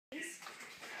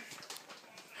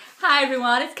Hi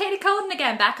everyone, it's Katie Colden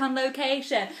again, back on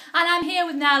location. And I'm here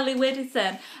with Natalie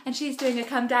Widdowson, and she's doing a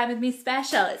Come Down With Me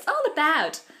special. It's all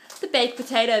about the baked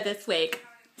potato this week.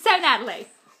 So Natalie,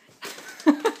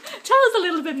 tell us a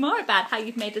little bit more about how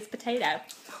you've made this potato.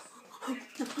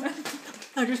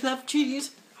 I just love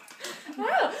cheese. Oh, well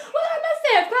I must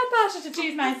say, I'm quite partial to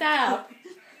cheese myself.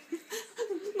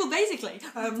 Well, basically,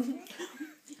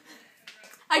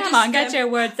 Come on, get your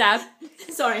words out.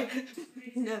 Sorry,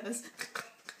 nervous.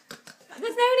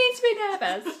 There's no need to be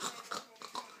nervous.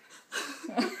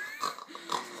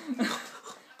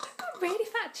 Really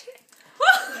fat chip.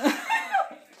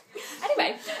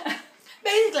 Anyway.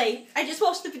 Basically, I just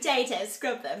washed the potatoes,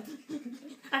 scrubbed them.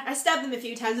 I stabbed them a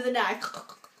few times with a knife.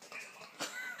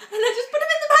 And I just put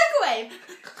them in the microwave.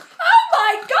 Oh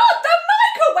my god, the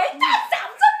microwave! That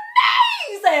sounds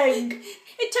amazing!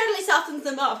 It totally softens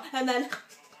them up, and then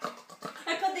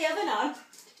I put the oven on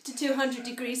to 200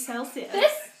 degrees Celsius.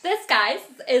 This guys,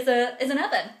 is an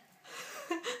oven.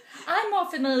 I'm more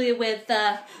familiar with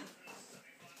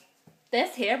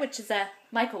this here, which is a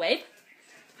microwave.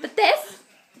 But this,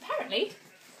 apparently,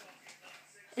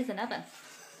 is an oven.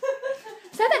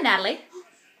 So then, Natalie.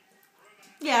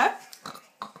 Yeah?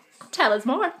 Tell us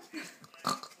more.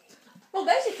 Well,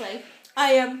 basically,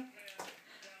 I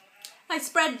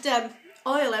spread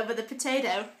oil over the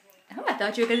potato. Oh, I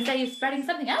thought you were going to say you're spreading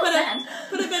something else then.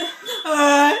 Put a bit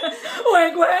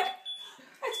Wink, wink.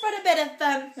 I spread a bit of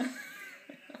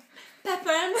pepper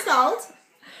and salt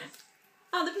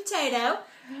on the potato.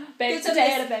 Baked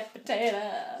potato, baked potato.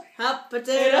 Hot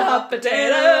potato, hot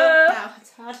potato. Wow,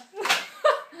 it's hot.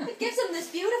 It gives them this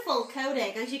beautiful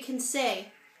coating, as you can see.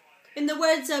 In the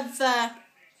words of...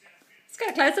 Let's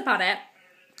get a close-up on it.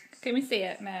 Can we see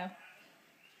it? No.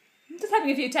 I'm just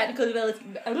having a few technical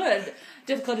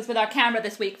difficulties with our camera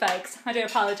this week, folks. I do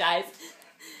apologise.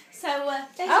 So,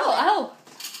 basically, Oh.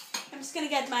 I'm just going to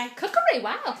get my... Cookery,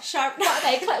 wow. Sharp... What are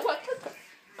they?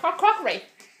 Crockery.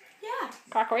 Yeah.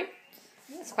 Crockery.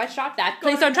 It's quite sharp, that.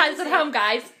 Please don't try this at home,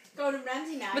 guys. Gordon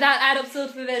Ramsay now. Without adult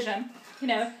supervision. You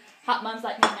know, hot mums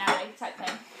like me now, type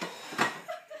thing.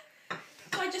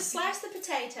 So I just slice the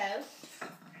potato.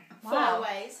 Wow. 4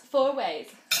 ways. 4 ways.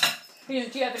 Do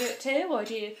you ever do it too, or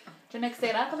do you mix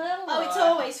it up a little? Oh, or? it's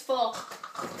always 4.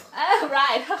 Oh,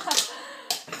 right.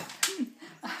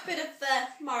 Bit of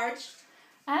marge.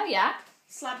 Oh, yeah.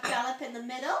 Slab scallop in the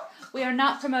middle. We are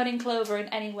not promoting clover in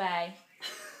any way.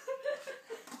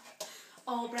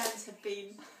 All brands have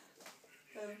been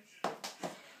protected.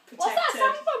 What's that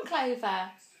song from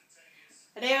Clover?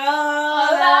 They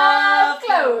all love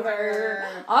clover.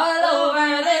 All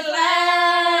over this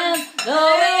land,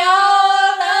 though we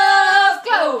all love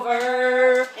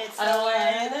clover. It's the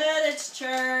way that it's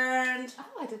churned.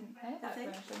 Oh, I didn't know that Nothing.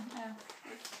 version. Oh.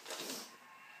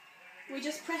 We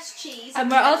just press cheese.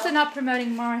 And we're also not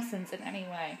promoting Morrison's in any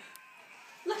way.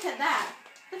 Look at that.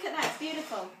 Look at that. It's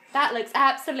beautiful. That looks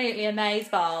absolutely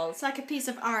amazeballs. It's like a piece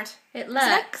of art. It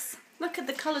looks. Look at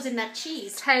the colours in that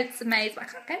cheese. Totes amazing. I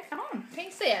can't get it on. Can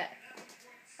you see it?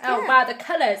 Oh, Yeah. wow, the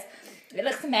colours. It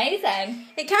looks amazing.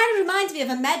 It kind of reminds me of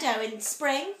a meadow in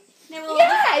spring. You know,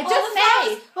 Yeah, it does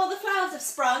me. All the flowers have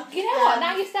sprung. You know what?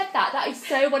 Now you said that, that is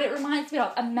so what it reminds me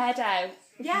of. A meadow.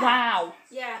 Yeah. Wow.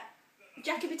 Yeah.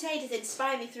 Jacket potatoes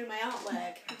inspire me through my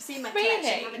artwork. You've seen my Really?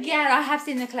 collection, haven't you? Yeah, I have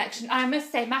seen the collection. I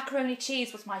must say, macaroni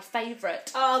cheese was my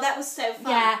favourite. Oh, that was so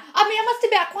fun. Yeah. I mean, I must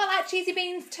admit, I quite like cheesy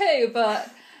beans too,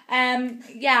 but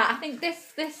yeah, I think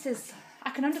this is... I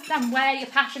can understand where your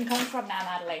passion comes from now,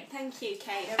 Natalie. Thank you,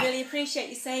 Kate. I really appreciate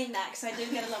you saying that because I do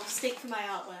get a lot of stick for my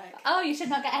artwork. Oh, you should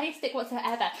not get any stick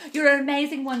whatsoever. You're an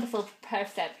amazing, wonderful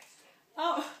person.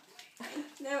 Oh.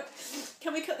 No.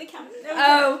 Can we cut the camera? No,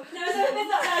 Oh. No, it's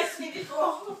not nice to me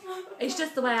before. It's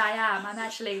just the way I am. I'm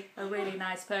actually a really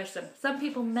nice person. Some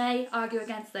people may argue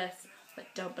against this, but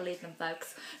don't believe them,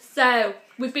 folks. So,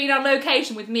 we've been on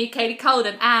location with me, Katie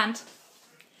Colden, and...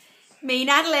 Me,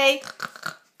 Natalie.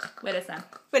 Widdowson.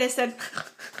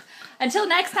 Until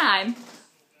next time,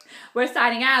 we're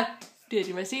signing out. Did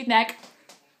you receive neck?